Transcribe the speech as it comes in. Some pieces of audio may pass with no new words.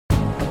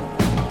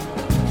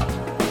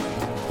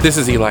This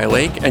is Eli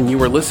Lake, and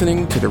you are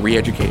listening to The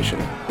Re-Education.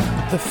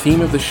 The theme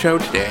of the show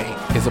today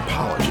is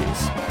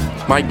apologies.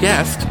 My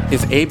guest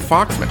is Abe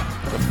Foxman,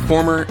 the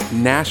former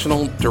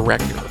national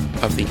director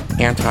of the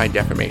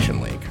Anti-Defamation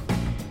League.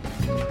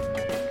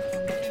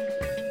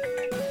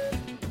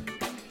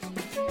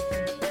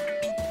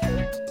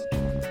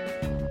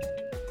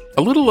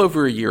 A little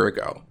over a year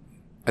ago,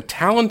 a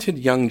talented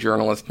young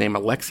journalist named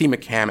Alexi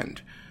McCammond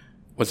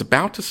was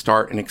about to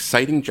start an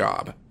exciting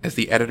job as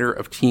the editor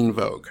of Teen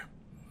Vogue.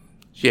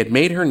 She had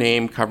made her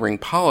name covering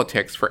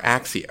politics for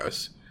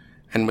Axios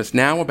and was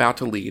now about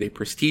to lead a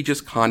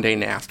prestigious Condé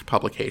Nast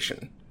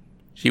publication.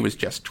 She was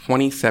just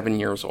 27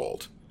 years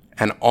old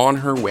and on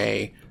her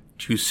way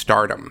to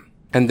stardom.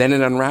 And then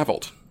it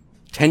unraveled.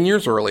 10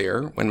 years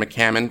earlier, when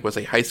McCammond was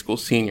a high school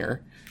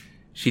senior,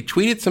 she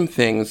tweeted some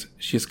things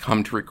she's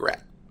come to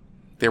regret.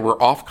 There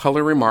were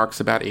off-color remarks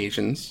about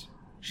Asians.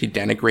 She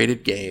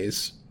denigrated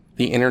gays.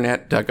 The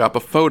internet dug up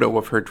a photo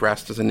of her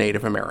dressed as a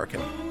Native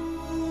American.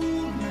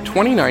 In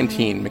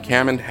 2019,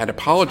 McCammond had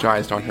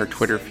apologized on her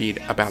Twitter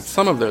feed about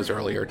some of those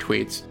earlier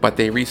tweets, but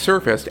they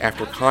resurfaced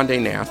after Condé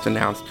Nast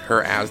announced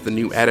her as the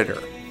new editor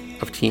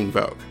of Teen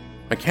Vogue.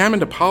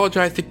 McCammond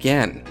apologized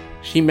again.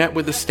 She met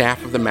with the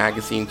staff of the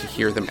magazine to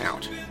hear them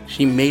out.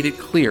 She made it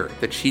clear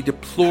that she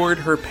deplored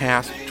her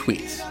past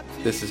tweets.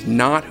 This is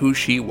not who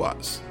she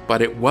was.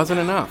 But it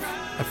wasn't enough.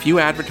 A few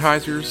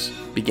advertisers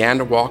began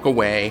to walk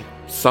away.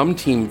 Some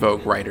Teen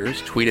Vogue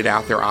writers tweeted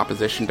out their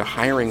opposition to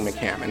hiring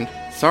McCammond.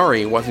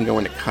 Sorry, wasn't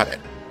going to cut it.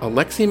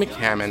 Alexi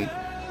McCammond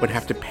would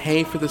have to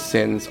pay for the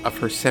sins of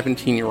her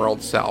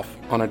 17-year-old self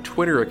on a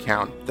Twitter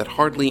account that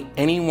hardly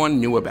anyone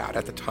knew about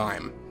at the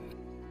time.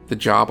 The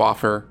job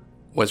offer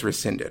was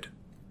rescinded.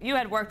 You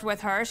had worked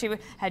with her. She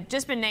had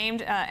just been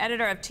named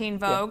editor of Teen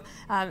Vogue.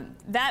 Yeah.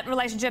 That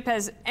relationship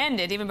has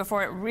ended even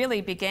before it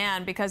really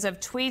began because of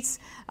tweets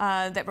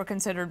that were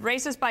considered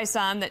racist by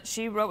some that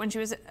she wrote when she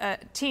was a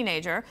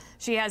teenager.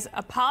 She has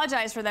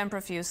apologized for them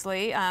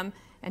profusely, and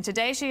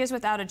today she is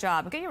without a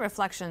job. Get your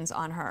reflections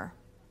on her.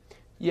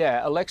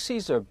 Yeah,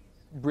 Alexi's a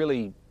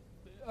really,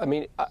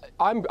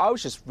 I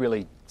was just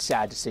really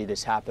sad to see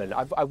this happen.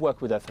 I've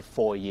worked with her for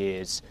 4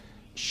 years.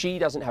 She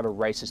doesn't have a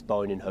racist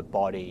bone in her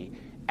body.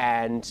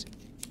 And,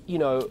 you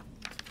know,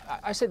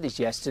 I said this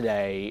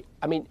yesterday,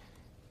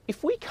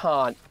 if we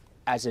can't,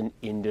 as an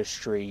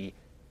industry,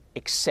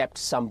 accept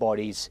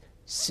somebody's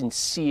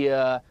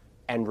sincere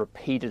and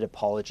repeated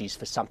apologies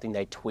for something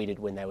they tweeted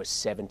when they were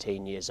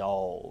 17 years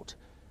old,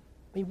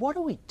 what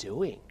are we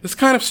doing? This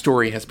kind of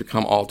story has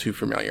become all too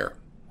familiar.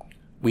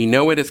 We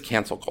know it as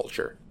cancel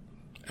culture.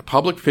 A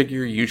public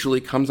figure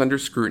usually comes under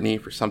scrutiny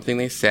for something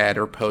they said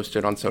or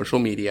posted on social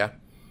media.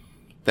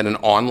 Then an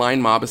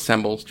online mob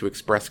assembles to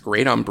express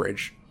great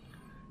umbrage.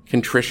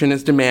 Contrition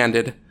is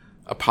demanded,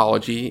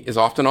 apology is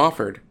often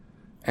offered,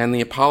 and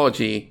the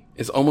apology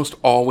is almost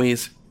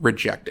always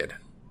rejected.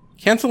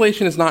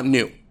 Cancellation is not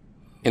new.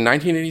 In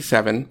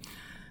 1987,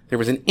 there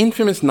was an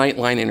infamous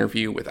Nightline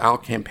interview with Al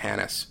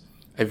Campanis,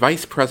 a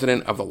vice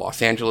president of the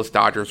Los Angeles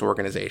Dodgers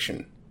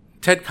organization.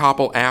 Ted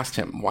Koppel asked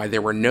him why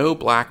there were no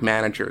black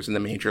managers in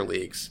the major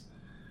leagues.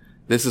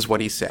 This is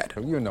what he said.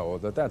 You know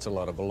that's a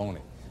lot of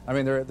baloney.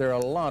 There are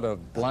a lot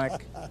of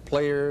black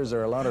players,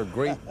 there are a lot of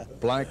great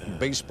black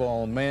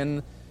baseball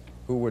men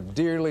who would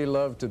dearly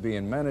love to be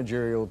in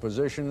managerial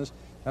positions.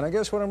 And I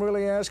guess what I'm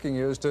really asking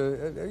you is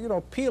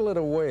to, peel it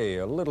away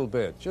a little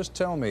bit. Just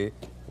tell me,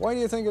 why do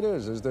you think it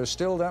is? Is there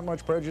still that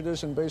much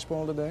prejudice in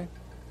baseball today?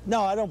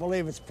 No, I don't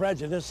believe it's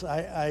prejudice.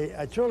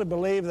 I truly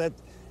believe that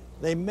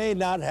they may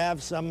not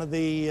have some of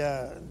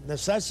the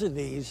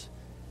necessities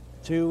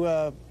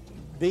to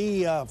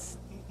be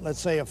let's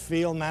say a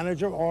field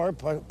manager or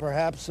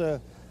perhaps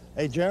a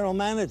general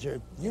manager.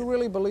 You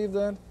really believe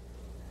that?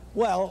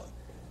 Well,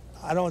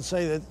 I don't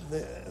say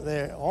that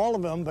they're all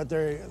of them, but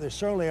they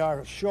certainly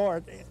are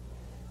short.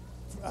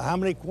 How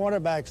many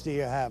quarterbacks do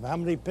you have? How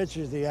many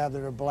pitchers do you have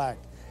that are black?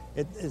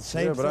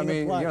 Yeah, but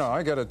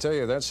I got to tell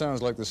you, that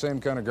sounds like the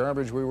same kind of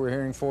garbage we were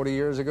hearing 40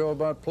 years ago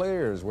about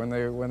players when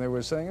they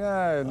were saying,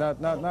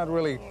 not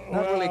really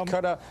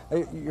cut out.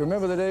 You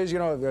remember the days,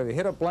 they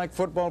hit a black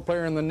football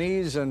player in the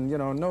knees, and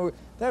no,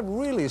 that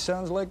really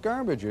sounds like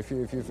garbage if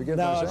you forget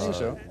to say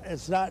so.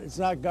 It's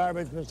not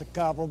garbage, Mr.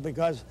 Koppel,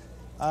 because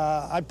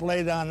I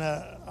played on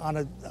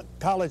a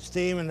college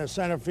team, and the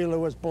center fielder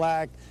was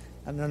black,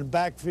 and then the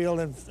backfield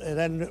at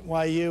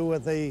NYU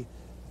with the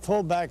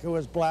fullback who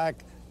was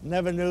black.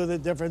 Never knew the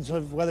difference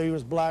of whether he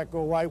was black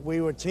or white.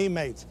 We were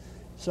teammates.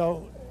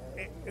 So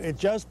it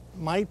just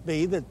might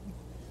be that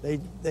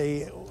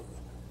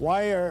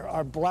why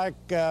are black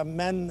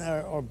men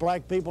or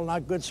black people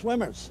not good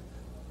swimmers?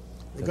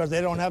 Because they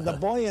don't have the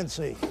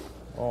buoyancy.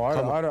 Oh,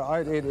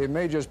 it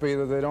may just be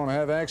that they don't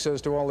have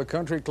access to all the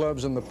country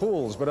clubs and the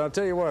pools. But I'll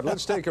tell you what,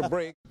 let's take a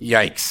break.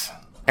 Yikes.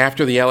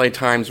 After the LA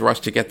Times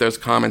rushed to get those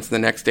comments in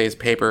the next day's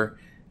paper,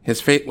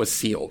 his fate was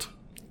sealed.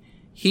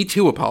 He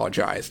too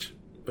apologized.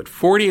 But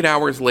 48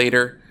 hours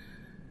later,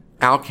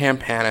 Al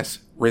Campanis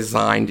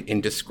resigned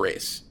in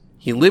disgrace.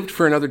 He lived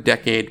for another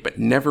decade, but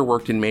never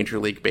worked in Major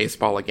League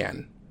Baseball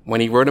again. When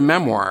he wrote a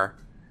memoir,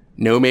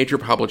 No major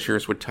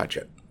publishers would touch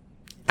it.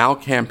 Al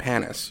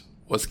Campanis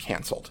was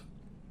canceled.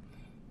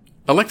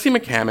 Alexi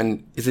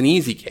McCammond is an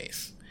easy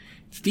case.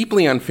 It's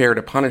deeply unfair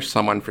to punish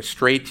someone for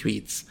stray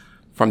tweets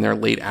from their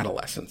late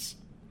adolescence,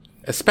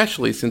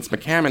 especially since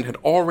McCammond had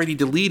already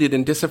deleted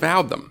and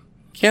disavowed them.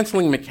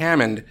 Canceling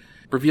McCammond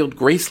revealed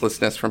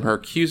gracelessness from her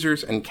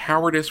accusers and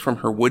cowardice from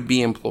her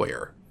would-be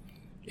employer.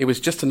 It was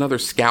just another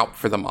scalp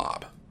for the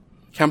mob.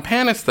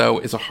 Campanis, though,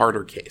 is a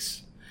harder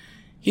case.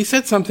 He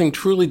said something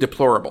truly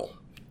deplorable,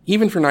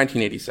 even for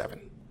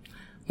 1987.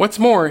 What's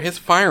more, his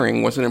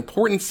firing was an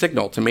important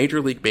signal to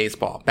Major League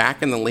Baseball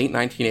back in the late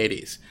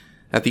 1980s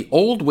that the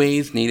old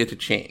ways needed to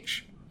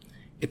change.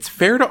 It's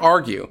fair to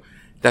argue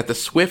that the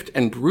swift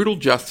and brutal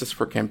justice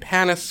for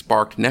Campanis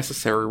sparked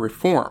necessary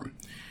reform.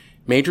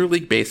 Major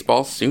League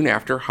Baseball soon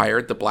after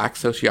hired the black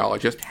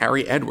sociologist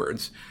Harry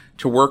Edwards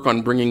to work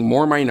on bringing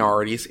more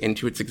minorities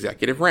into its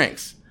executive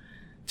ranks.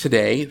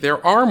 Today,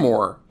 there are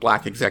more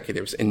black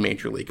executives in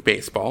Major League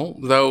Baseball,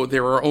 though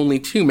there are only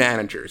 2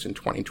 managers in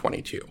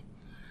 2022.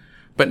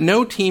 But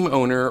no team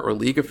owner or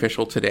league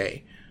official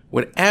today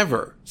would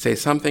ever say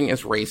something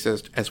as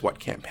racist as what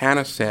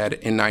Campanis said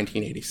in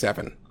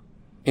 1987.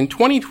 In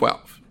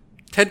 2012,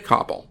 Ted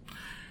Koppel,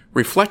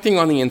 reflecting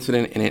on the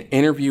incident in an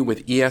interview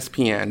with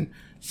ESPN,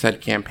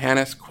 said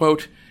Campanis,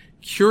 quote,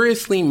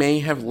 curiously may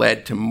have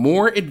led to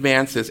more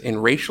advances in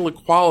racial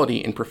equality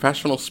in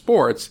professional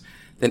sports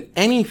than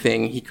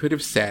anything he could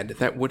have said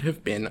that would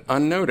have been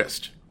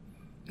unnoticed.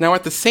 Now,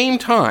 at the same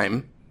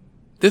time,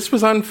 this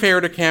was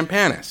unfair to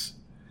Campanis.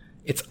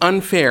 It's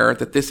unfair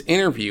that this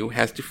interview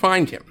has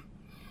defined him.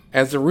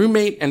 As the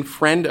roommate and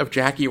friend of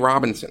Jackie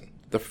Robinson,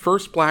 the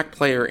first black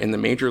player in the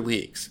major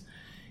leagues,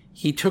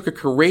 he took a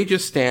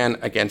courageous stand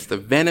against the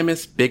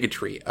venomous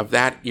bigotry of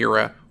that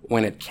era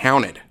when it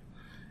counted.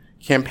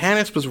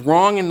 Campanis was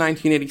wrong in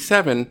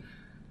 1987,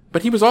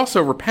 but he was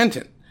also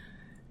repentant.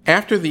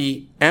 After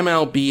the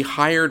MLB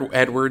hired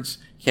Edwards,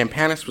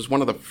 Campanis was one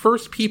of the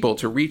first people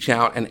to reach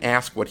out and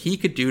ask what he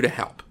could do to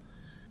help.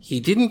 He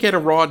didn't get a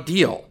raw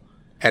deal,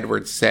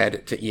 Edwards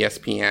said to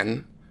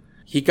ESPN.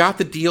 He got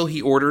the deal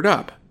he ordered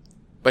up,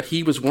 but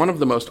he was one of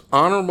the most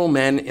honorable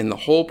men in the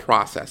whole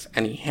process,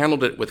 and he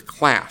handled it with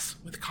class,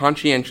 with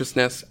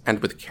conscientiousness, and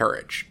with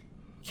courage.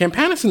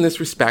 Campanis in this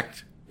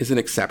respect is an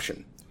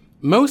exception.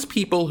 Most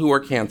people who are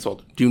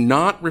canceled do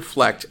not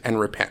reflect and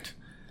repent.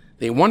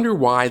 They wonder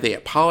why they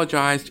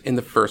apologized in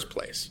the first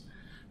place.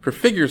 For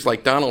figures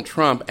like Donald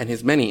Trump and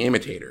his many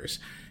imitators,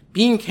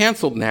 being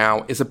canceled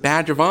now is a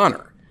badge of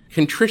honor.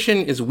 Contrition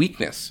is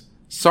weakness.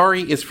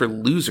 Sorry is for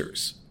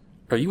losers.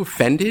 Are you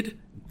offended?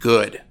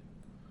 Good.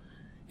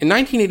 In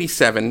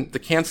 1987, the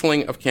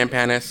canceling of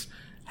Campanis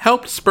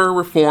helped spur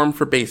reform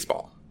for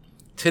baseball.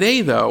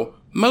 Today, though,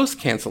 most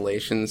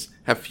cancellations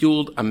have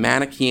fueled a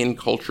Manichaean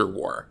culture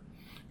war.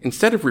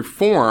 Instead of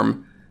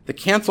reform, the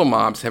cancel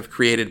mobs have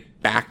created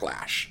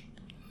backlash.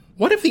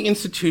 What if the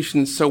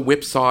institutions so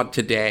whipsawed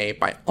today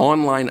by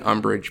online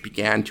umbrage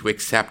began to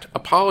accept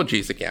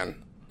apologies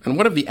again? And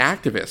what if the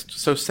activists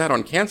so set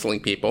on canceling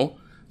people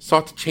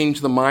sought to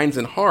change the minds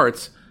and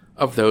hearts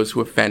of those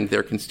who offend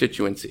their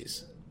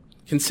constituencies?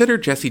 Consider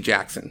Jesse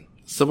Jackson,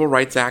 civil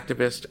rights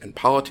activist and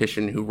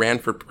politician who ran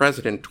for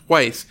president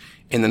twice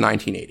in the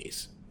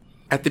 1980s.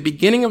 At the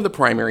beginning of the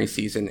primary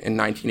season in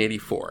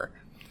 1984,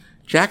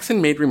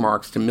 Jackson made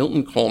remarks to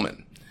Milton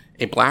Coleman,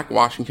 a black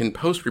Washington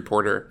Post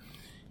reporter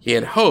he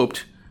had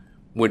hoped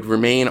would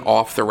remain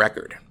off the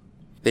record.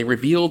 They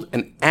revealed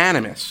an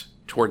animus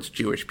towards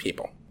Jewish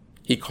people.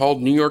 He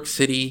called New York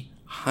City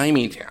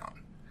Hymietown.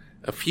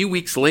 A few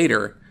weeks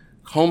later,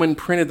 Coleman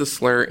printed the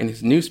slur in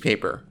his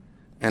newspaper,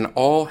 and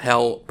all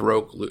hell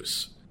broke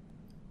loose.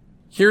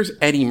 Here's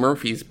Eddie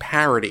Murphy's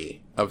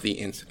parody of the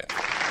incident.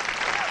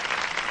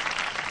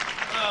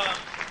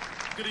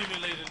 Good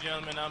evening, ladies and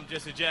gentlemen. I'm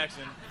Jesse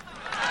Jackson.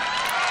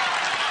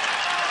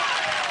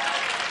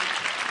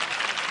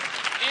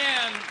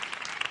 And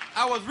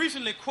I was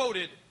recently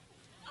quoted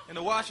in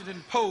the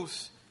Washington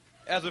Post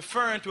as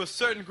referring to a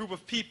certain group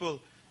of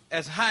people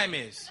as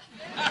Hymies.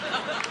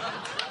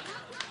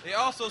 They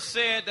also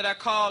said that I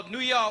called New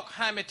York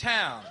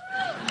Hymietown.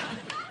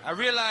 I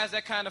realize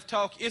that kind of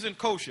talk isn't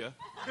kosher.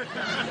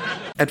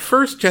 At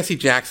first, Jesse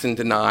Jackson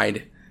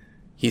denied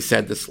he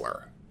said the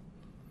slur.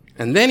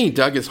 And then he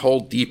dug his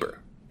hole deeper,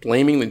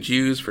 blaming the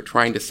Jews for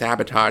trying to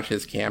sabotage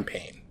his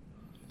campaign.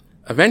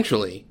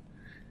 Eventually,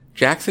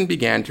 Jackson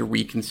began to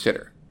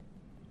reconsider.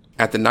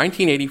 At the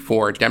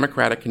 1984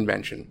 Democratic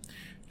Convention,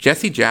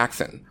 Jesse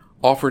Jackson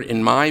offered,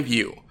 in my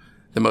view,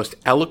 the most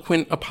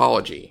eloquent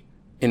apology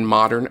in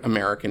modern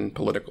American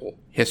political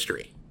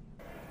history.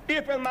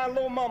 If in my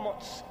low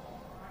moments,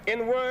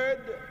 in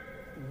word,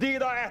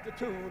 deed, or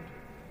attitude,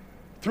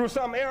 through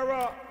some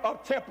error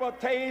of temper,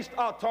 taste,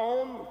 or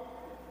tone,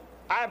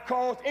 I've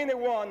caused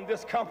anyone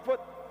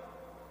discomfort,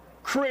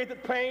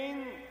 created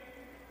pain,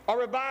 or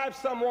revived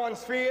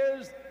someone's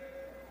fears,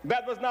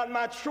 that was not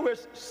my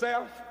truest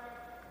self.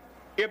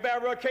 If there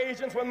were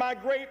occasions when my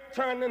grape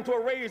turned into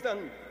a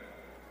raisin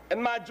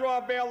and my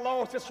joy bell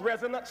lost its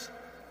resonance,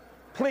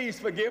 please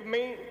forgive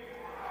me.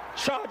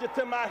 charge it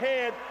to my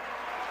head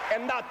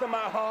and not to my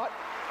heart.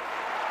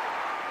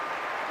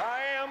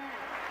 I am,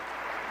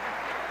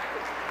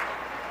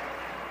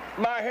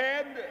 my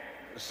head,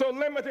 so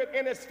limited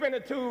in its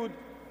finitude,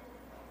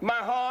 my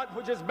heart,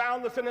 which is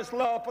boundless in its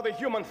love for the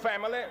human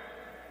family.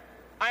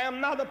 I am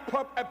not a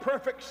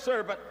perfect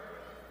servant.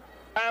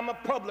 I am a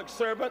public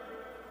servant,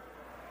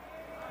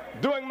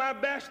 doing my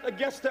best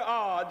against the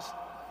odds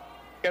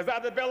as I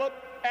develop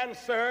and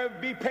serve.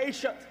 Be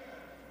patient.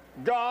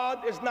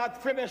 God is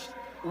not finished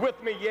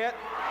with me yet.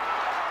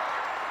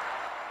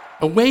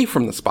 Away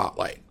from the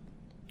spotlight,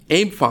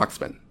 Abe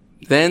Foxman,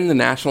 then the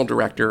national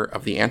director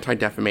of the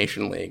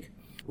Anti-Defamation League,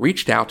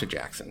 reached out to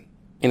Jackson.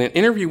 In an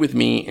interview with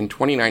me in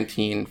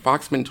 2019,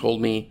 Foxman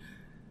told me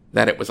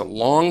that it was a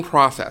long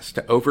process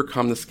to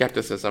overcome the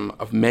skepticism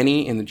of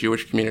many in the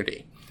Jewish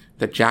community,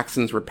 that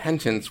Jackson's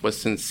repentance was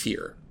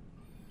sincere.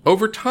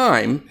 Over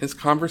time, his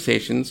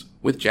conversations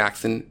with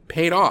Jackson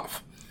paid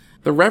off.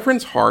 The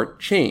Reverend's heart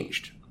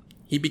changed.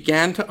 He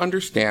began to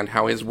understand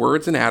how his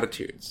words and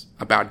attitudes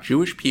about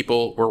Jewish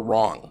people were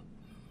wrong.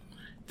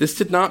 This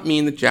did not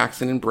mean that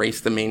Jackson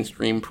embraced the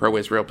mainstream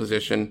pro-Israel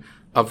position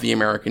of the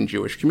American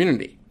Jewish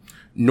community,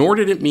 nor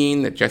did it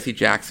mean that Jesse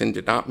Jackson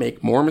did not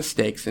make more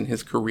mistakes in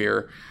his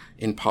career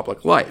in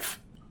public life.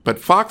 But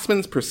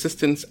Foxman's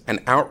persistence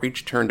and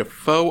outreach turned a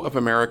foe of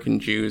American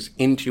Jews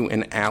into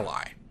an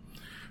ally.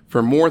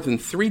 For more than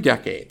 3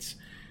 decades,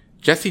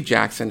 Jesse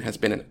Jackson has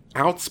been an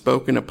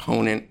outspoken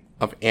opponent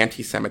of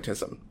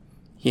anti-Semitism.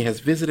 He has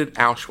visited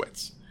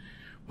Auschwitz.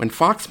 When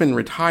Foxman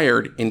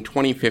retired in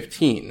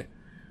 2015,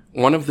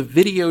 one of the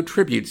video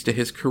tributes to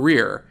his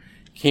career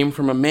came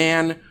from a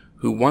man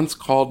who once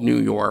called New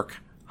York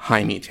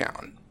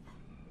Hymietown.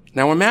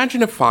 Now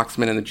imagine if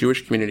Foxman and the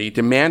Jewish community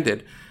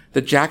demanded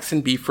that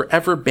Jackson be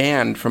forever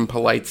banned from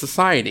polite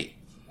society.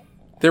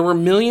 There were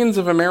millions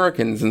of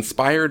Americans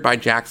inspired by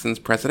Jackson's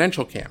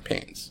presidential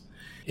campaigns.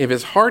 If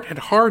his heart had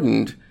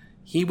hardened,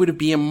 he would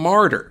be a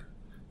martyr.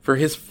 For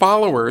his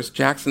followers,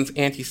 Jackson's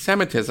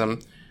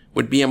anti-Semitism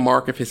would be a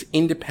mark of his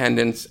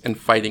independence and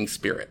fighting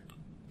spirit.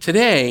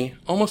 Today,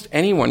 almost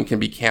anyone can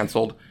be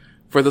canceled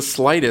for the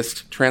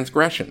slightest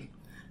transgression,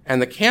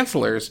 and the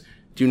cancelers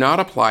do not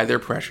apply their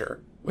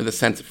pressure with a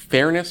sense of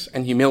fairness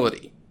and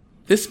humility.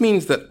 This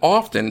means that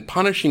often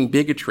punishing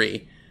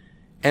bigotry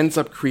ends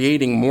up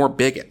creating more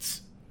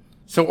bigots.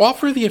 So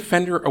offer the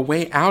offender a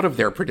way out of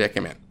their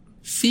predicament.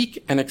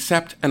 Seek and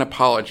accept an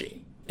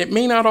apology. It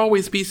may not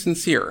always be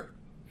sincere,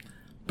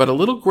 but a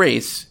little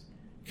grace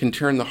can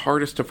turn the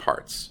hardest of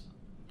hearts.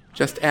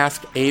 Just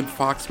ask Abe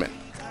Foxman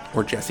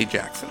or Jesse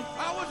Jackson.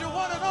 I was your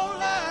one and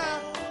only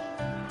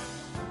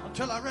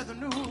until I read the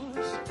news.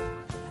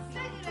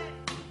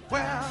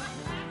 Well,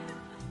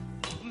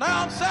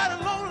 now I'm sad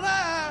and lonely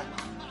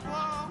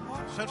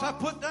since I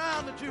put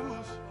down the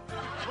Jews.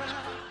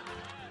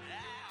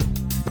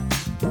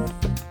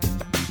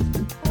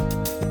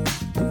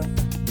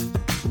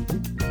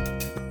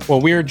 Well,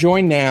 we are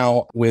joined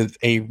now with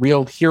a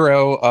real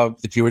hero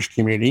of the Jewish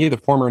community, the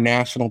former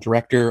national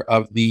director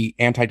of the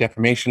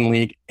Anti-Defamation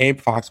League, Abe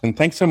Foxman.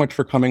 Thanks so much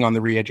for coming on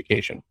The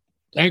Re-Education.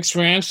 Thanks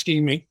for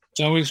asking me. It's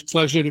always a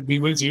pleasure to be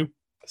with you.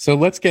 So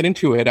let's get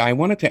into it. I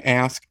wanted to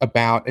ask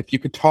about, if you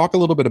could talk a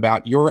little bit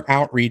about your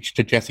outreach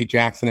to Jesse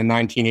Jackson in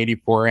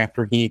 1984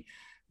 after he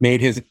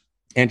made his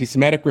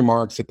anti-Semitic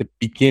remarks at the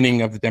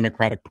beginning of the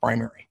Democratic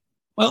primary.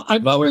 Well,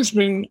 I've always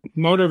been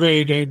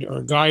motivated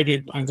or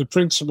guided by the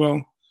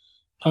principle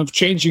of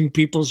changing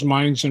people's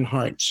minds and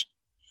hearts.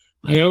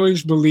 I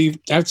always believe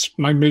that's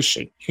my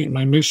mission.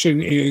 My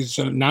mission is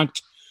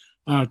not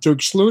to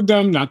exclude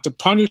them, not to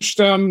punish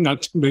them,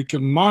 not to make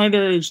them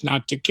martyrs,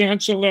 not to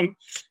cancel them,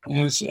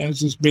 as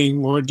is being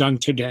more done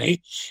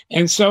today.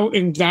 And so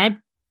in that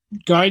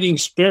guiding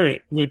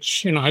spirit,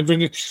 which, I've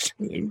been,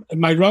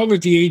 my role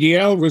at the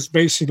ADL was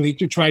basically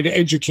to try to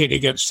educate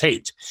against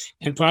hate.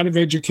 And part of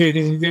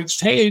educating against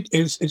hate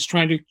is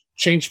trying to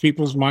change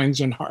people's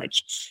minds and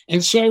hearts.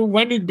 And so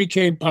when it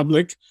became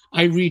public,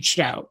 I reached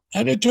out.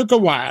 And it took a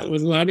while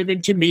with a lot of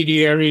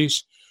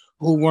intermediaries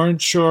who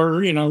weren't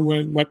sure,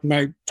 what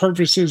my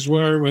purposes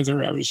were,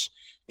 whether it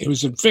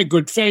was in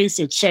good faith,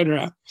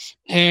 etc.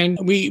 And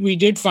we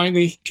did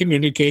finally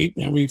communicate,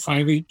 and we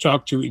finally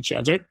talked to each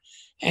other.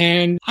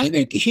 And I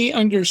think he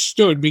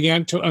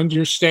began to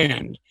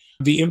understand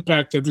the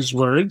impact of his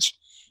words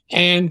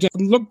and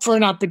looked for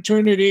an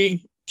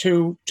opportunity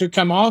to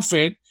come off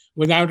it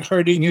without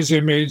hurting his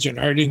image and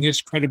hurting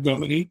his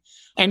credibility.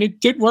 And it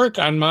did work.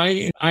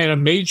 I had a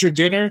major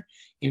dinner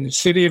in the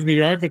city of New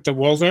York at the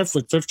Waldorf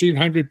with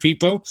 1,500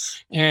 people.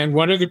 And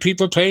one of the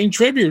people paying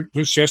tribute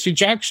was Jesse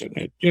Jackson.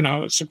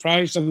 It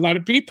surprised a lot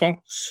of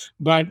people.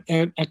 But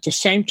at the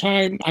same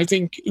time, I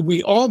think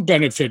we all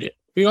benefited.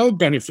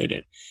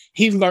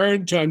 He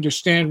learned to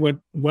understand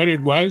what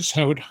it was,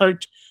 how it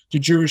hurt the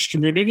Jewish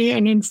community,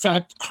 and in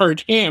fact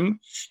hurt him,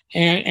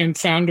 and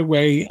found a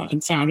way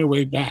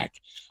back.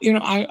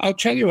 I'll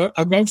tell you,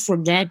 I'll go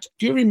from that.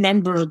 Do you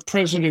remember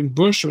President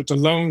Bush with the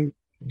loan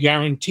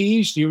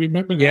guarantees? Do you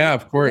remember that? Yeah,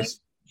 of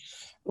course.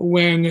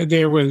 When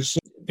there was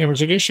there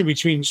was an issue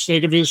between the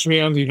State of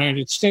Israel and the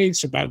United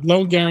States about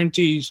loan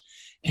guarantees,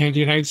 and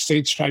the United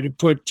States tried to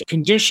put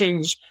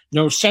conditions,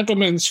 no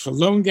settlements for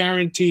loan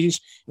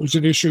guarantees. It was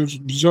an issue of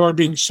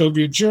absorbing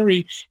Soviet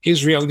Jewry.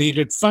 Israel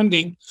needed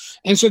funding.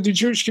 And so the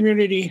Jewish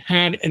community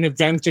had an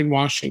event in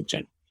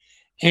Washington.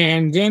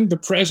 And then the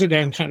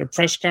president had a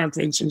press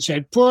conference and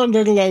said, poor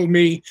little old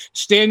me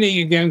standing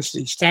against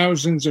these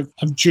thousands of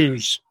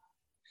Jews.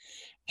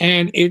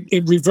 And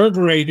it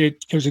reverberated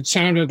because it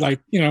sounded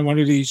like, one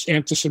of these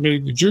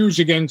anti-Semitic Jews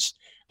against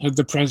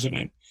the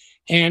president.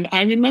 And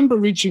I remember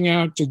reaching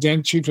out to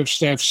then Chief of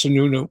Staff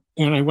Sununu,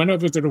 and I went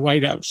over to the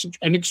White House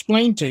and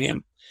explained to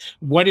him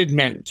what it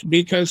meant,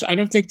 because I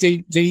don't think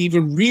they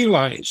even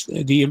realized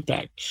the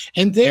impact.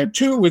 And there,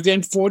 too,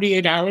 within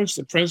 48 hours,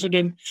 the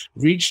president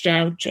reached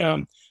out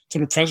to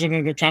the president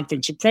of the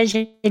Conference of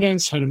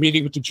Presidents, had a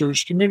meeting with the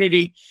Jewish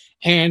community,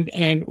 and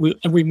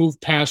we moved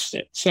past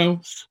it.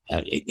 So,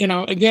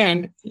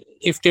 again,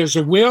 if there's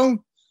a will,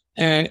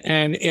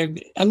 and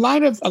a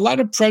lot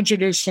of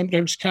prejudice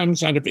sometimes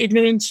comes out of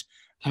ignorance,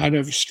 out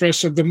of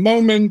stress of the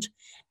moment.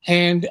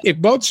 And if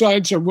both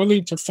sides are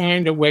willing to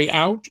find a way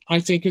out, I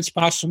think it's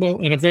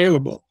possible and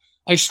available.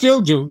 I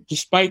still do,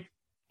 despite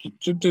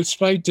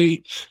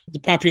the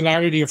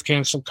popularity of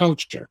cancel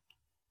culture.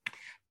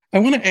 I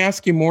want to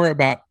ask you more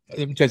about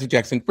Jesse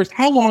Jackson. First,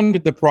 how long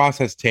did the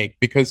process take?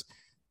 Because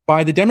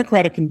by the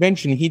Democratic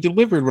Convention, he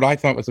delivered what I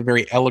thought was a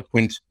very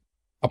eloquent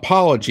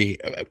apology.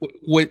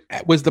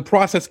 Was the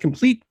process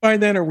complete by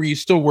then, or were you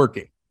still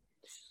working?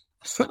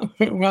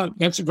 Well,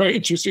 that's very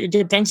interesting. It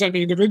depends on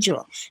the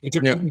individual. It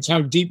depends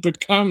how deep it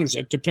comes.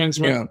 It depends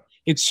when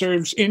it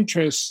serves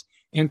interests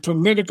and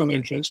political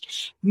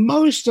interests.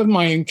 Most of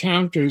my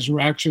encounters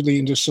were actually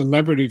in the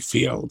celebrity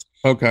field.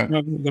 Okay.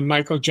 The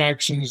Michael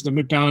Jacksons, the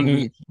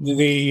Madonna,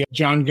 the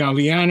John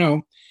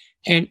Galliano.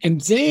 And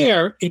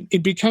there,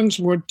 it becomes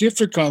more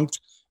difficult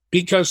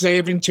because they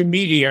have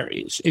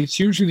intermediaries.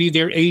 It's usually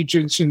their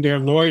agents and their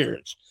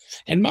lawyers.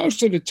 And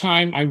most of the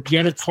time, I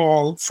get a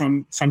call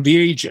from the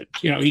agent.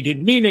 He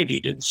didn't mean it. He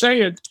didn't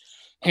say it.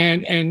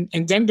 And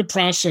then the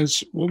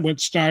process would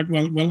start,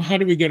 well, how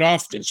do we get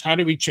off this? How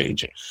do we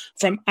change it?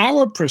 From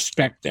our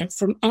perspective,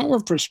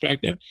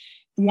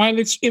 while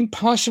it's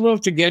impossible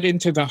to get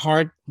into the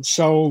heart,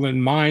 soul,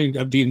 and mind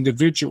of the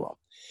individual,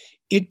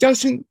 it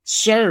doesn't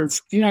serve,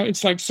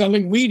 it's like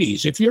selling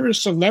Wheaties. If you're a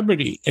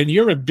celebrity and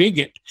you're a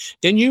bigot,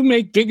 then you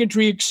make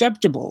bigotry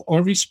acceptable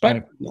or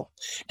respectable.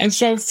 And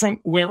so from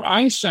where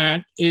I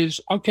sat is,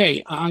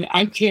 okay,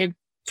 I can't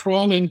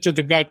crawl into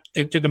the gut,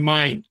 into the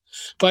mind.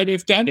 But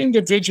if that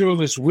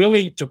individual is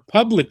willing to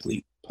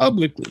publicly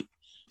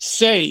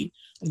say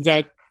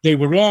that they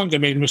were wrong, they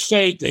made a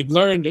mistake, they've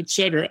learned,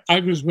 etc., I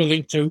was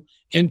willing to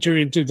enter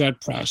into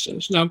that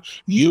process. Now,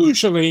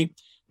 usually,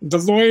 the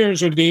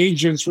lawyers or the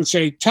agents would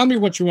say, tell me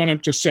what you want him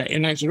to say.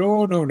 And I said,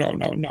 oh, no.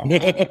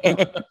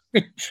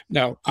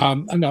 No,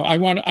 I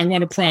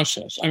want a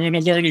process. I want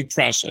a learning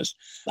process.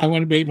 I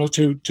want to be able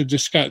to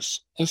discuss.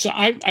 And so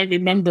I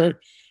remember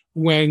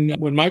when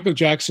Michael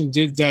Jackson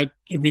did that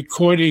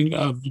recording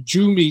of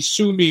 "Jew Me,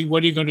 Sue Me,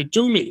 What Are You Going to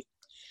Do Me?"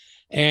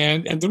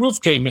 And the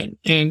roof came in.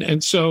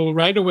 And so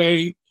right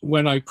away,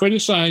 when I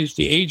criticized,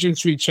 the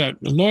agents reached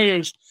out, the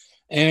lawyers,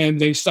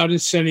 and they started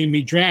sending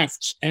me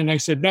drafts. And I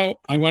said, no,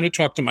 I want to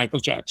talk to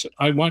Michael Jackson.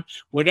 I want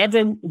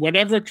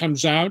whatever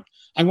comes out,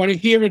 I want to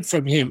hear it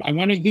from him. I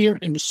want to hear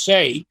him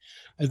say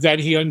that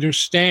he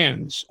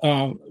understands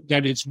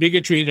that it's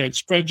bigotry, that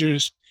it's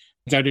prejudice,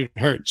 that it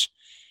hurts.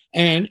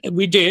 And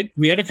we did.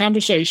 We had a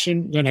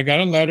conversation. Then I got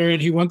a letter,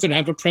 and he wanted to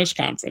have a press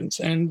conference.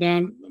 And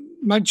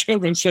my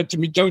children said to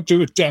me, don't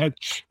do it, Dad.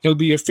 He'll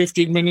be here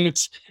 15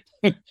 minutes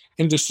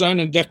in the sun,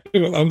 and that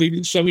will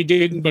only, so we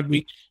didn't, but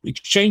we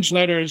exchanged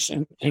letters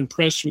and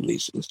press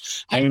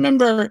releases. I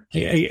remember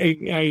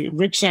a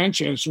Rick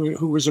Sanchez,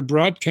 who was a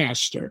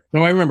broadcaster.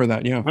 No, I remember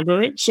that, yeah.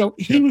 Remember it? So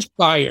he was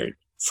fired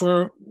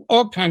for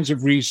all kinds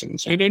of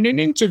reasons. And in an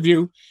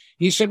interview,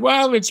 he said,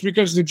 well, it's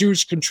because the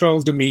Jews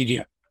controlled the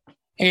media.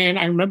 And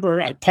I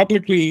remember I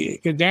publicly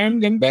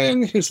condemned, and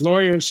then his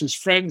lawyers, his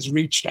friends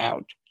reached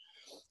out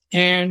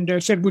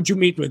and said, would you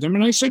meet with him?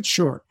 And I said,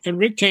 sure. And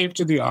Rick came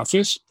to the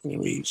office, and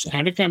we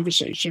had a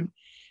conversation,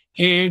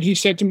 and he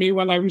said to me,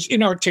 well, I was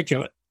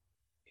inarticulate.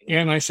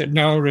 And I said,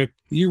 no, Rick,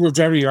 you were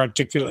very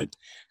articulate.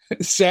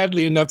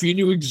 Sadly enough, you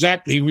knew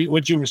exactly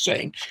what you were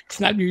saying. It's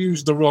not you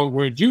used the wrong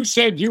word. You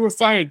said you were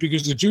fired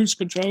because the Jews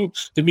control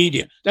the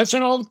media. That's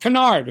an old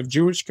canard of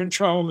Jewish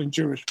control and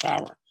Jewish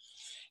power.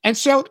 And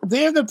so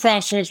there the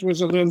process was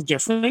a little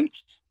different.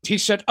 He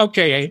said,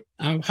 okay,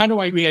 how do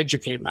I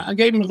re-educate him? I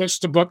gave him a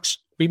list of books.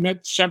 We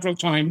met several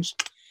times,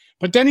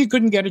 but then he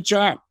couldn't get a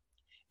job.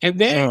 And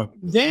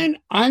then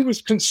I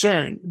was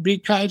concerned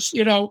because,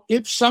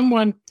 if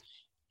someone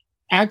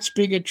acts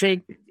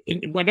bigotry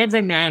in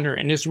whatever manner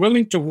and is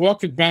willing to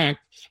walk it back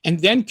and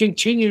then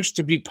continues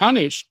to be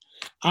punished,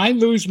 I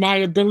lose my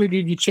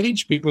ability to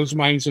change people's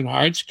minds and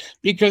hearts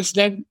because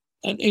then,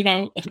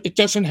 it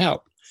doesn't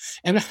help.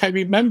 And I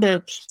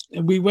remember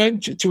we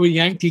went to a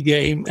Yankee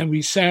game and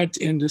we sat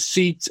in the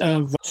seat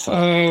of,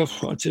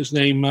 what's his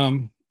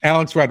name?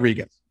 Alex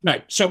Rodriguez.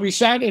 Right. So we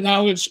sat in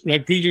Alex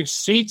Rodriguez's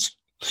seats.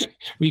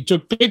 We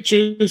took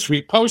pictures.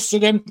 We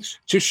posted them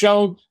to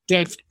show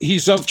that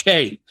he's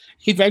okay.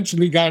 He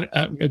eventually got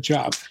a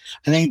job.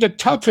 I think the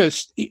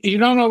toughest, you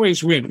don't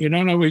always win. You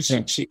don't always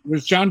succeed. It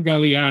was John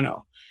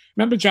Galliano.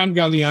 Remember John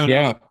Galliano?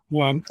 Yeah.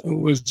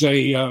 Was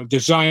a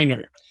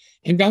designer.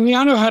 And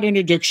Galliano had an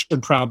addiction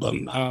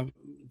problem,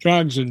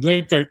 drugs and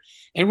liquor.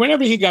 And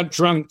whenever he got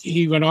drunk,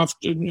 he went off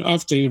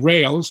the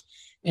rails.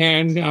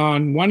 And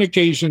on one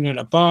occasion at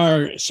a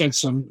bar, said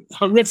some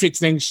horrific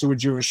things to a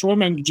Jewish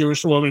woman. The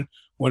Jewish woman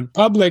went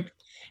public.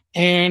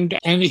 And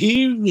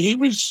he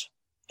was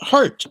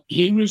hurt.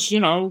 He was,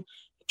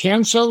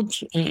 canceled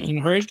and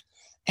hurt.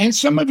 And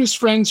some of his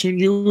friends who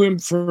knew him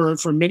for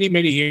many,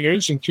 many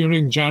years,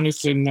 including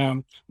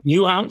Jonathan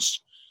Newhouse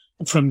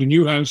from the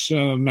Newhouse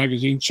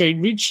magazine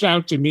chain, reached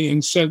out to me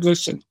and said,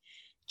 listen,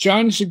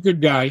 John's a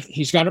good guy.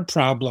 He's got a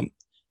problem.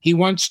 He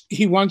wants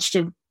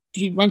to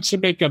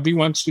make up. He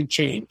wants to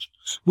change.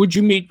 Would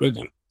you meet with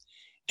him?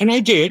 And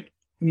I did.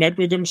 Met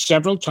with him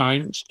several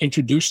times,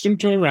 introduced him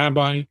to a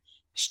rabbi,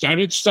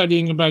 started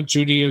studying about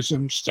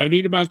Judaism,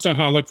 studied about the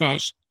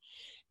Holocaust.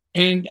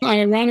 And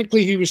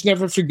ironically, he was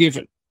never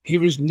forgiven. He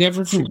was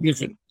never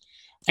forgiven.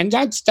 And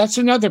that's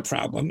another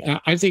problem.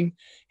 I think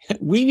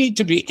we need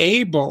to be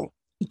able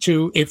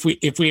to, if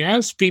we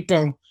ask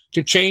people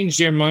to change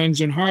their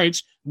minds and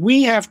hearts,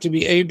 we have to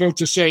be able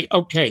to say,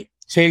 okay.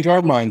 Change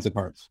our minds and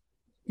hearts.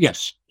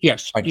 Yes.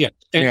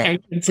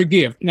 And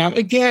forgive. Now,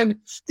 again,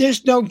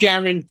 there's no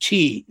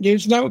guarantee.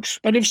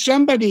 But if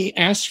somebody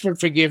asks for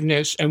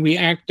forgiveness and we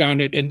act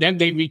on it and then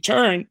they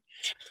return,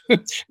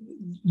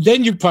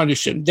 then you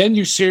punish them. Then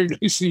you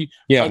seriously.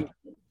 Yeah.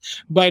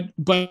 But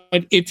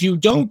if you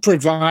don't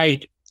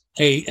provide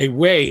a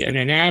way and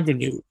an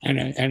avenue and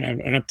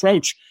an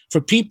approach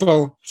for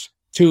people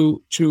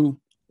to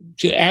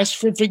ask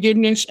for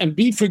forgiveness and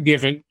be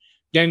forgiven,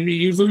 then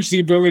you lose the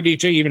ability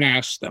to even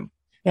ask them.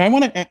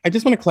 And I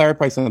just want to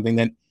clarify something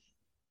that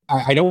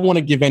I don't want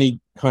to give any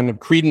kind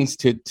of credence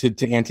to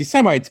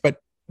anti-Semites,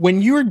 but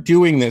when you're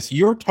doing this,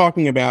 you're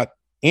talking about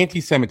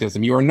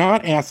anti-Semitism. You are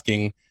not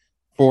asking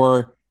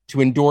to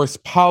endorse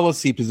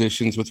policy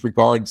positions with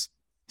regards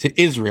to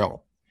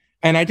Israel.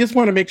 And I just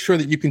want to make sure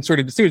that you can sort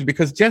of distinguish,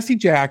 because Jesse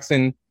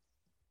Jackson,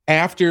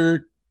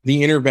 after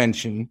the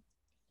intervention,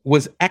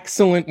 was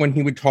excellent when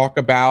he would talk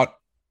about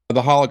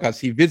the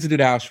Holocaust. He visited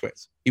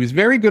Auschwitz. He was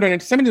very good on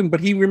anti-Semitism, but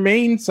he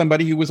remained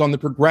somebody who was on the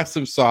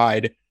progressive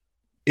side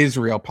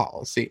Israel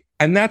policy.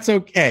 And that's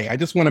okay. I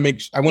just want to make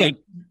sure.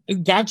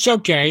 That's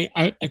okay,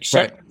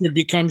 except right. It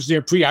becomes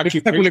their preoccupation.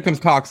 Except when it becomes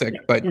toxic,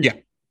 but yeah.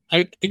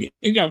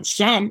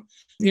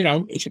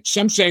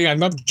 Some say I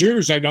love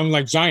Jews, I don't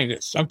like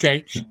Zionists.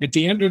 Okay, at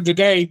the end of the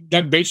day,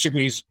 that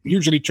basically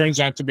usually turns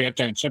out to be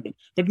anti-Semitic.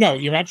 But no,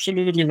 you're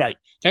absolutely right.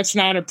 That's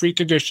not a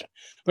precondition.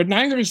 But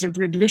neither is the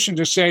precondition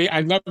to say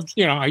I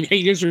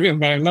hate Israel,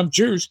 but I love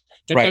Jews.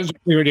 That right. Doesn't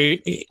do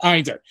it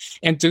either.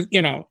 And so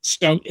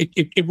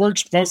it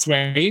works both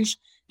ways,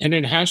 and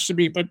it has to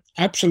be. But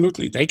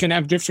absolutely, they can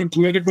have different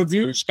political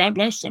views. God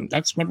bless them.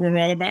 That's what we're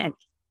all about.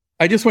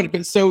 I just want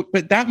to.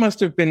 But that must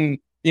have been.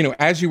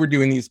 As you were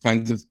doing these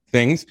kinds of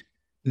things,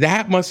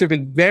 that must have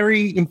been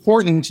very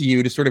important to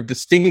you to sort of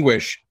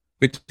distinguish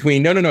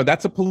between, no,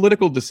 that's a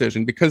political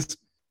decision. Because,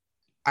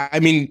 I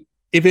mean,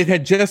 if it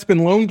had just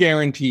been loan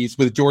guarantees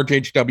with George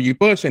H.W.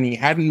 Bush and he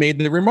hadn't made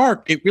the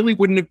remark, it really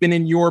wouldn't have been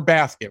in your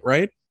basket,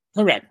 right?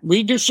 Correct.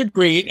 We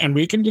disagreed, and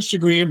we can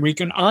disagree, and we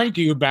can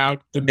argue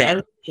about the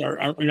merits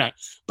or not.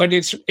 But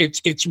it's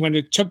when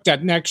it took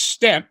that next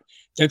step,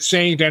 that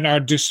saying that our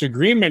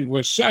disagreement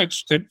was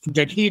such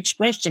that he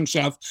expressed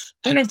himself.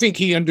 I don't think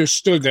he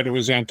understood that it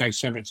was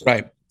anti-Semitism.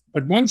 Right.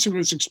 But once it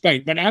was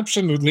explained, but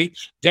absolutely,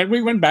 then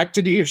we went back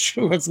to the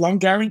issue of loan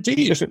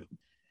guarantees.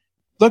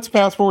 Let's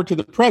fast forward to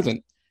the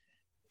present.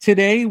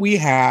 Today, we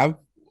have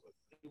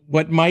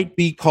what might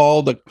be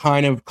called a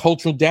kind of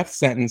cultural death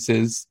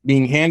sentences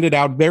being handed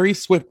out very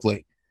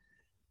swiftly.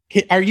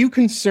 Are you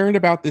concerned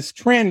about this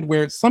trend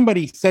where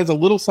somebody says a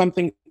little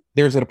something,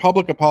 there's a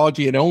public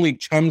apology, it only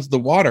chums the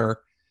water?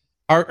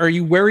 Are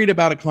you worried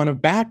about a kind of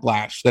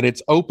backlash, that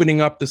it's opening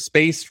up the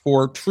space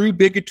for true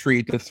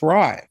bigotry to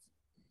thrive?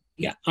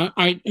 Yeah,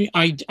 I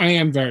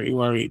am very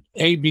worried.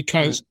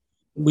 Because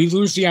we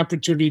lose the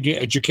opportunity to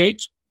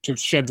educate, to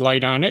shed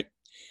light on it.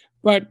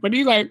 But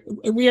Eli,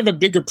 we have a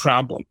bigger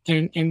problem,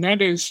 and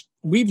that is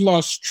we've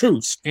lost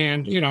truth.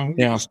 And,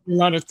 a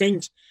lot of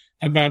things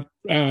about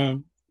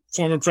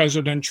former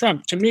President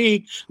Trump. To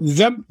me,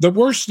 the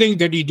worst thing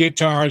that he did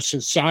to our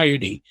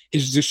society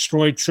is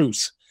destroy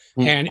truth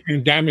and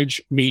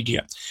damage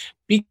media.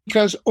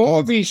 Because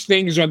all these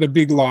things are the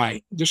big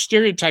lie. The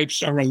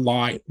stereotypes are a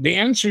lie. The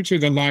answer to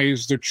the lie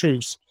is the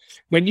truth.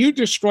 When you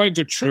destroy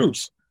the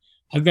truth,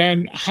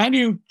 then how do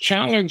you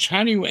challenge,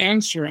 how do you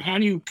answer, how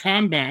do you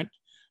combat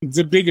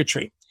the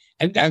bigotry?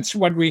 And that's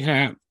what we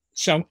have.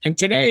 So, and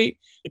today,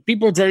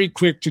 people are very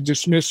quick to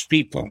dismiss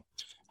people.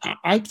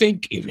 I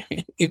think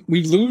if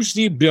we lose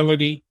the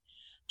ability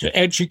to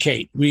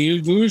educate,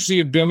 we lose the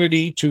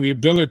ability to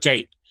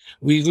rehabilitate,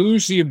 we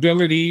lose the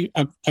ability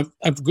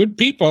of good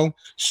people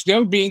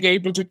still being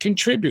able to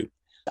contribute.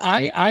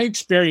 I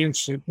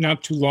experienced it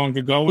not too long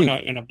ago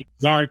in a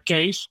bizarre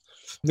case.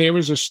 There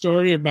was a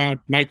story about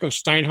Michael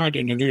Steinhardt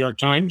in the New York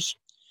Times.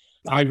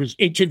 I was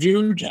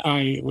interviewed.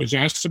 I was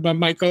asked about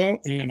Michael,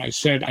 and I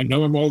said, I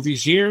know him all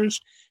these years.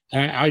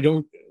 I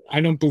don't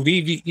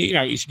believe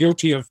he's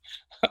guilty of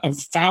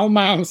foul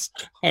mouth,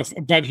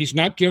 but he's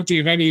not guilty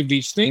of any of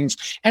these things.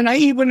 And I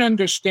even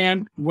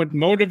understand what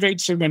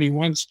motivates him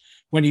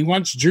when he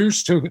wants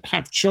Jews to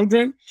have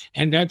children,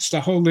 and that's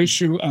the whole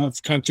issue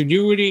of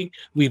continuity.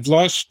 We've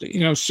lost,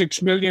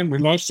 6 million. We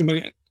lost 1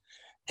 million.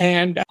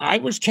 And I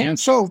was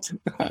canceled.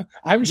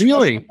 I was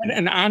really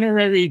an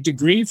honorary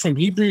degree from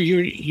Hebrew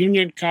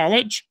Union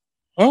College.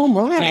 Oh,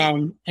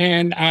 my.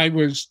 And I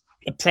was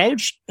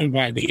approached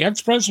by the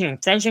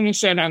ex-president. The president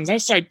said,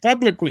 unless I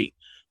publicly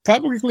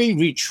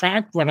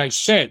retract what I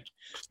said,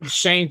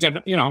 saying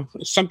that,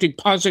 something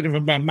positive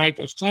about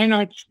Michael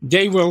Steinhardt,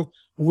 they will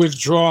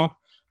withdraw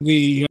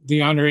the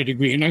honorary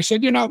degree. And I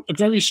said,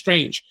 very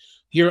strange.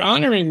 You're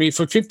honoring me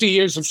for 50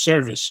 years of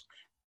service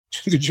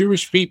to the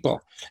Jewish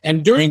people.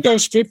 And during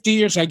those 50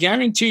 years, I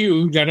guarantee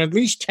you that at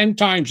least 10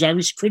 times I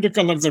was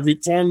critical of the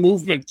reform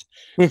movement.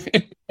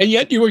 And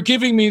yet you were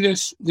giving me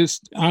this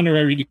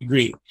honorary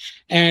degree.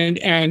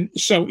 And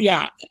so,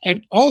 yeah.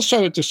 And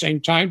also at the same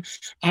time,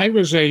 I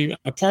was a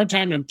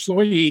part-time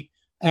employee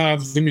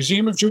of the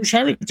Museum of Jewish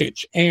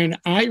Heritage. And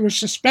I was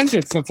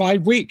suspended for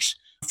 5 weeks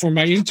for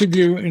my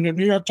interview in the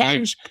New York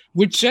Times,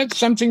 which said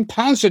something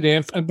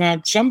positive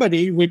about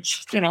somebody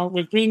which,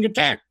 was being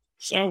attacked.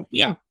 So,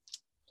 yeah.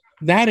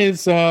 That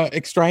is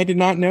extra. I did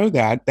not know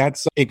that.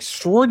 That's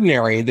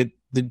extraordinary that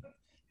the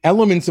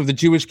elements of the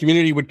Jewish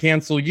community would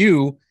cancel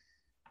you,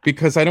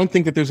 because I don't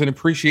think that there's an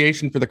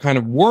appreciation for the kind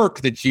of work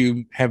that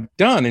you have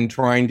done in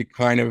trying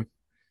to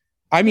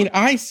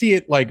I see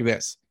it like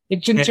this.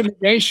 It's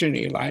intimidation,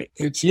 Eli.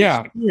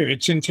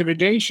 It's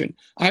intimidation.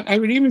 I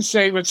would even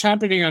say what's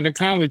happening on the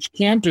college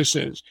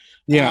campuses.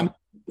 Yeah.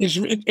 Is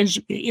the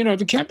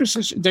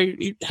campuses,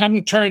 they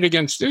haven't turned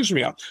against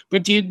Israel,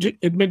 but the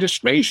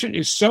administration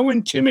is so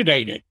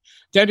intimidated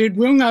that it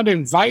will not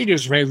invite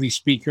Israeli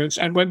speakers,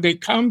 and when they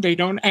come, they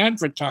don't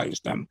advertise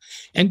them.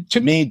 And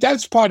to me,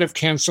 that's part of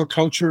cancel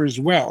culture as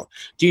well.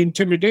 The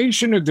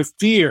intimidation of the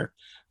fear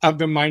of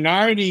the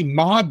minority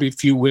mob,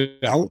 if you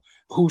will,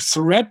 who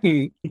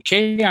threaten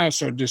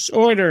chaos or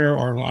disorder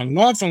or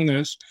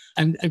unlawfulness,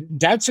 and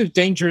that's as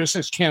dangerous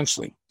as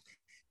canceling.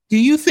 Do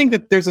you think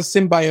that there's a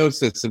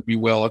symbiosis, if you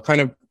will, a kind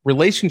of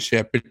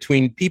relationship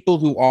between people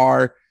who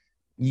are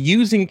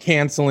using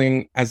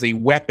canceling as a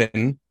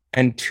weapon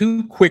and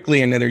too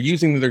quickly, and then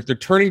they're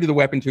turning to the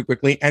weapon too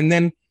quickly, and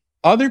then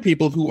other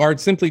people who are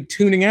simply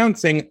tuning out and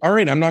saying, all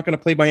right, I'm not going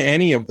to play by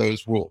any of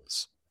those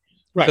rules.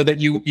 Right. So that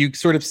you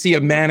sort of see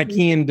a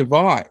Manichaean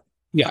divide.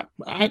 Yeah,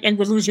 and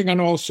we're losing on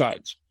all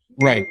sides.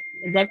 Right.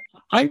 But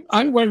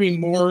I'm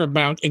worrying more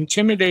about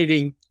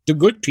intimidating the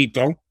good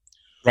people,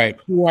 right,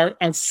 who are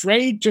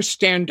afraid to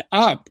stand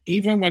up,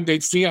 even when they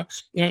feel,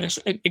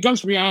 it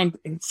goes beyond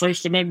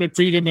First Amendment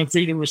freedom and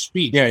freedom of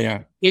speech.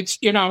 Yeah. It's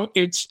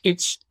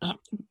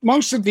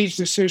most of these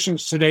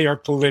decisions today are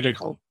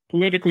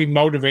politically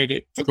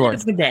motivated. Sure.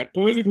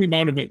 Politically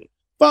motivated.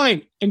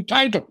 Fine,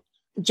 entitled.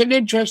 It's an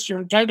interest, you're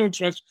entitled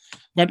to it.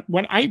 But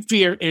what I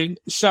fear is,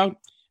 so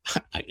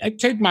I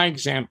take my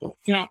example,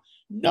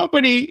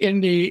 nobody in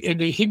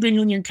the Hebrew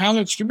Union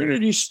College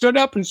community stood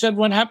up and said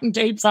what happened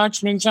to Abe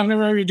Foxman's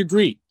honorary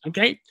degree.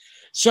 Okay,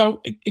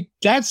 so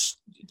that's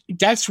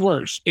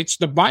worse. It's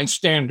the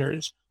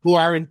bystanders who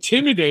are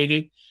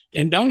intimidated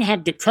and don't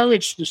have the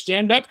courage to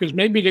stand up, because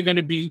maybe they're going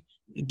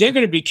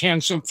to be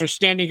canceled for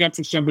standing up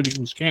for somebody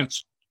who's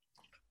canceled.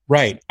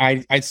 Right.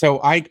 I see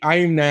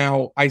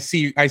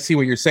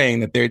what you're saying,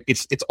 that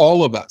it's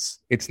all of us.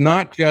 It's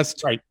not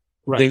just right.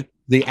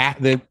 the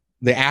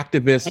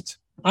activist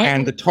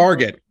and the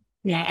target.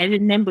 Yeah, I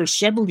remember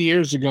several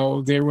years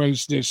ago, there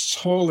was this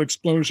whole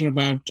explosion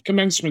about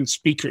commencement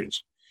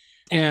speakers.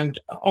 And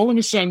all of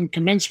a sudden,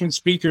 commencement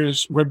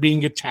speakers were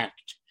being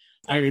attacked.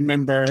 I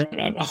remember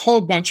a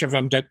whole bunch of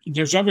them, that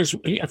there's always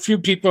a few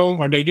people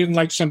where they didn't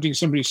like something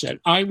somebody said.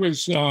 I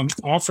was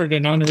offered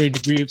an honorary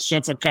degree at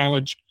Suffolk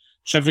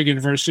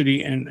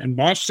University in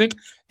Boston,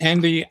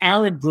 and the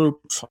Arab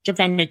group took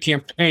on a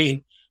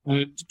campaign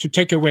to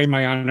take away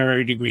my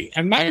honorary degree.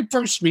 And my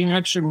first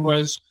reaction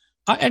was,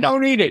 I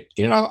don't need it.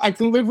 I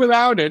can live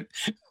without it.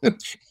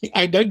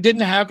 I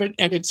didn't have it,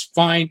 and it's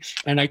fine.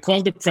 And I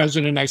called the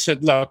president. I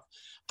said, look,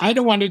 I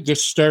don't want to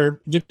disturb.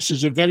 This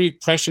is a very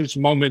precious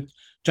moment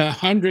to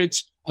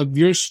hundreds of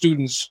your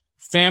students'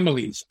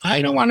 families.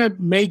 I don't want to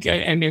make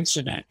an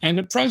incident. And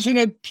the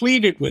president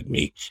pleaded with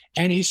me,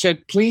 and he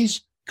said,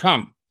 please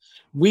come.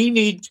 We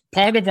need,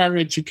 part of our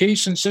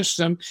education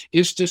system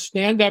is to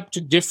stand up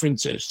to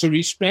differences, to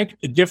respect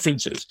the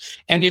differences.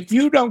 And if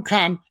you don't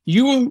come,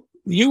 you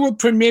will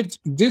permit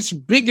this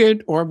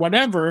bigot or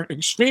whatever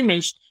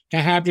extremist to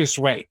have his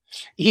way.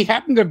 He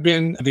happened to have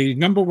been the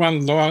number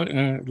one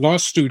law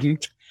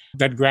student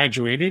that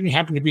graduated. He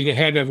happened to be the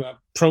head of a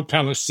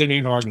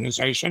pro-Palestinian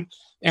organization.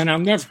 And I'll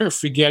never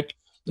forget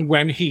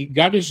when he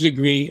got his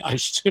degree, I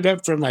stood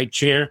up from my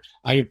chair,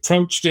 I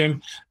approached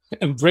him,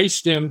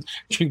 embraced him,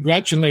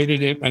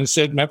 congratulated him, and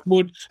said,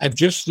 Mahmoud, I've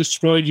just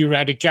destroyed your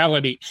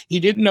radicality. He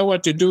didn't know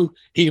what to do.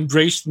 He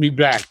embraced me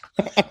back.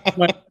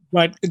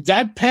 But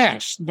that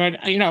passed. But,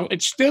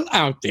 it's still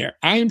out there.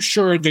 I am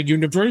sure that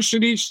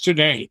universities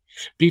today,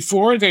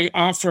 before they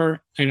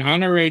offer an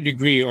honorary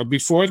degree or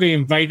before they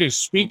invite a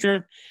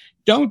speaker,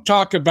 don't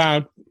talk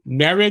about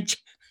merit,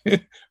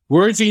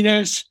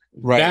 worthiness,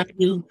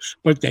 value,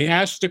 but they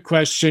ask the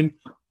question,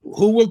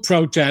 who will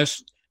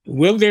protest?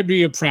 Will there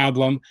be a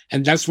problem?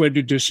 And that's where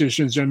the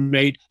decisions are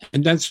made.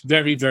 And that's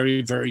very,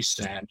 very, very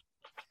sad.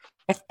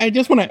 I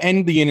just want to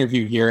end the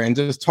interview here and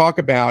just talk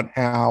about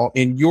how,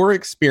 in your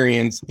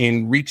experience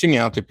in reaching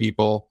out to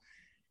people,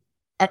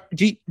 are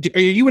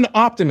you an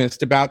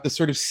optimist about the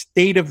sort of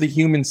state of the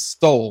human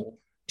soul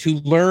to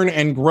learn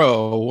and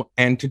grow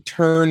and to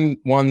turn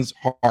one's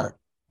heart?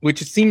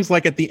 Which it seems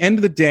like at the end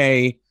of the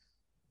day,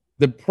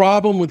 the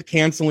problem with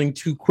canceling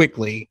too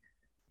quickly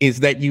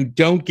is that you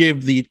don't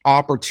give the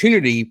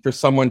opportunity for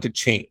someone to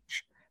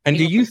change. And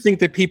do you think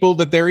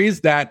that there is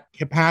that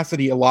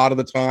capacity a lot of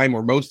the time,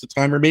 or most of the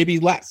time, or maybe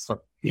less?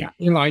 Yeah,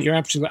 Eli, you're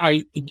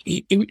absolutely.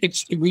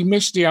 We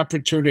miss the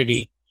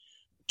opportunity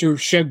to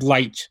shed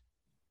light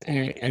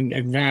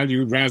and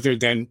value rather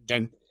than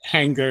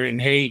anger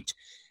and hate.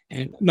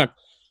 And look,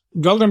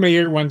 Golda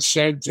Meir once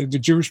said that the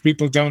Jewish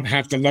people don't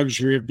have the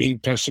luxury of being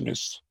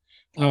pessimists.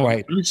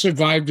 I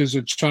survived as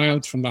a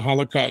child from the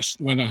Holocaust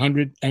when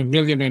 1.5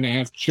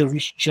 million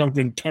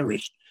children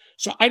perished.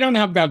 So I don't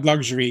have that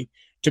luxury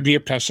to be a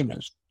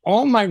pessimist.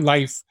 All my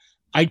life,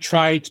 I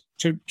tried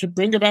to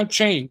bring about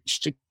change,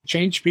 to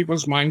change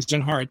people's minds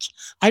and hearts.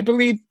 I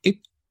believe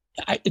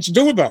it's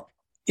doable.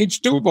 It's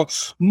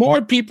doable.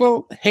 More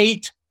people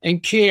hate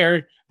and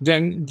care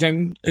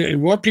than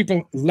more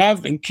people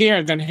love and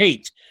care than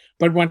hate.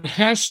 But one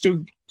has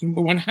to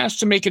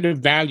make it a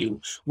value.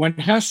 One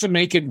has to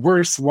make it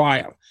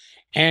worthwhile.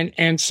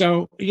 And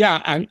so,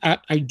 yeah,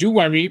 I do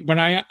worry, but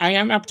I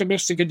am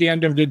optimistic at the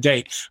end of the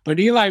day. But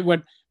Eli,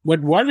 what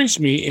worries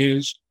me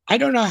is I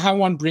don't know how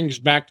one brings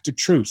back the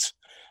truth.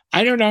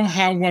 I don't know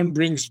how one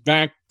brings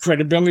back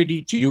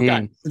credibility to you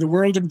guys, to the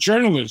world of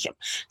journalism.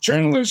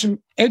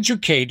 Journalism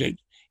educated,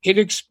 it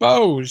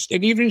exposed,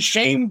 it even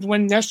shamed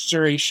when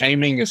necessary.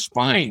 Shaming is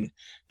fine.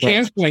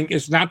 Canceling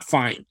is not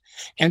fine.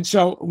 And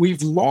so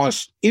we've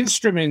lost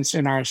instruments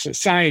in our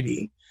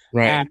society.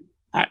 Right.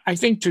 I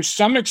think to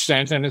some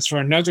extent, and it's for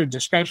another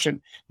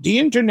discussion, the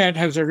internet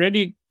has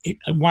already,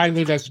 while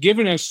it has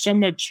given us so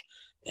much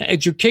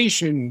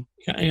education,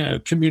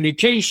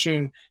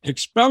 communication,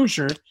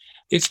 exposure,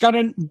 it's got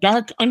a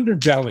dark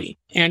underbelly,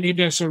 and it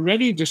has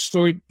already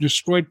destroyed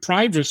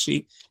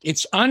privacy.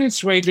 It's on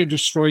its way to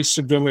destroy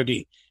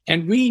civility,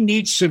 and we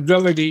need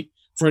civility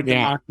for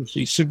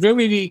democracy.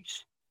 Civility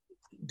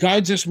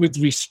guides us with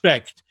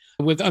respect,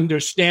 with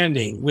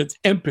understanding, with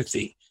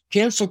empathy.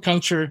 Cancel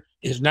culture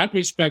is not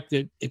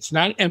respected. It's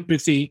not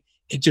empathy.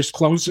 It just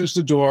closes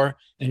the door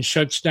and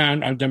shuts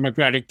down our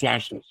democratic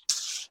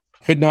process.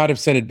 Could not have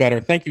said it better.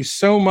 Thank you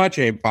so much,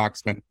 Abe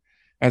Foxman.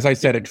 As I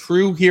said, a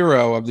true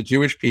hero of the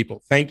Jewish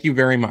people. Thank you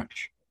very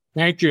much.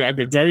 Thank you. I've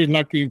been very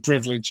lucky and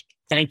privileged.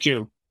 Thank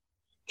you.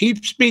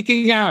 Keep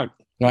speaking out.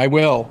 I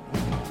will.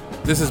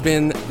 This has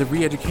been The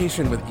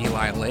Re-Education with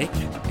Eli Lake,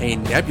 a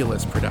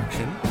Nebulous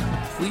production.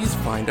 Please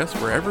find us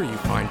wherever you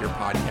find your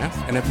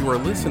podcasts. And if you are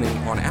listening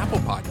on Apple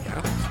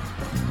Podcasts,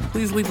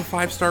 please leave a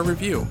 5-star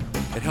review.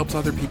 It helps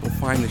other people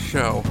find the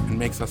show and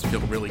makes us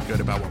feel really good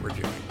about what we're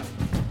doing.